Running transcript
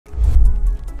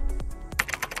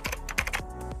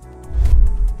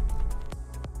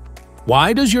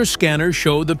Why does your scanner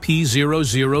show the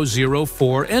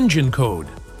P0004 engine code?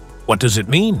 What does it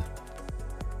mean?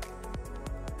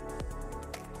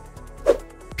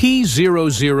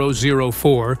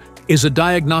 P0004 is a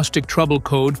diagnostic trouble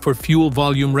code for fuel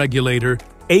volume regulator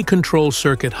A control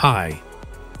circuit high.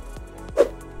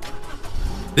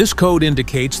 This code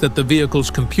indicates that the vehicle's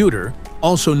computer,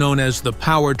 also known as the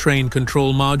Powertrain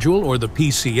Control Module or the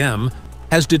PCM,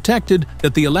 has detected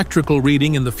that the electrical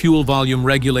reading in the fuel volume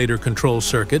regulator control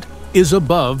circuit is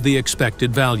above the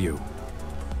expected value.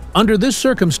 Under this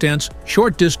circumstance,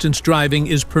 short-distance driving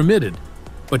is permitted,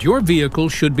 but your vehicle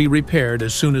should be repaired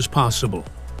as soon as possible.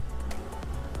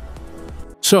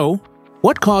 So,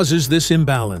 what causes this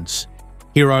imbalance?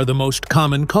 Here are the most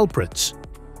common culprits.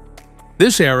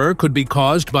 This error could be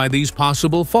caused by these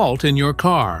possible faults in your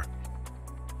car: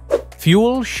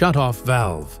 fuel shutoff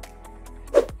valve,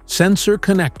 sensor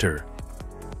connector,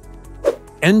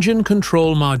 engine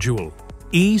control module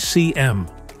 (ECM),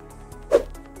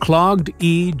 clogged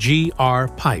EGR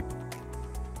pipe,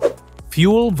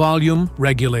 fuel volume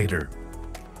regulator.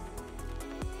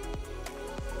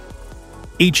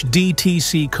 Each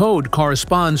DTC code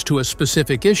corresponds to a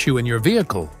specific issue in your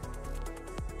vehicle.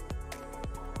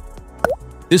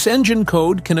 This engine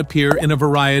code can appear in a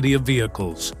variety of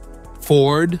vehicles: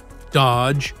 Ford,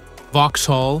 Dodge,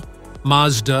 Vauxhall,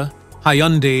 Mazda,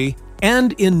 Hyundai,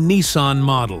 and in Nissan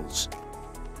models.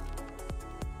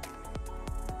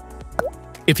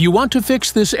 If you want to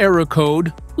fix this error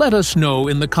code, let us know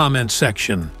in the comments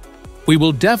section. We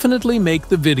will definitely make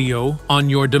the video on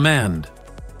your demand.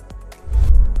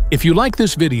 If you like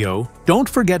this video, don't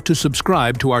forget to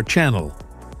subscribe to our channel.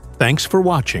 Thanks for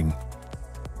watching.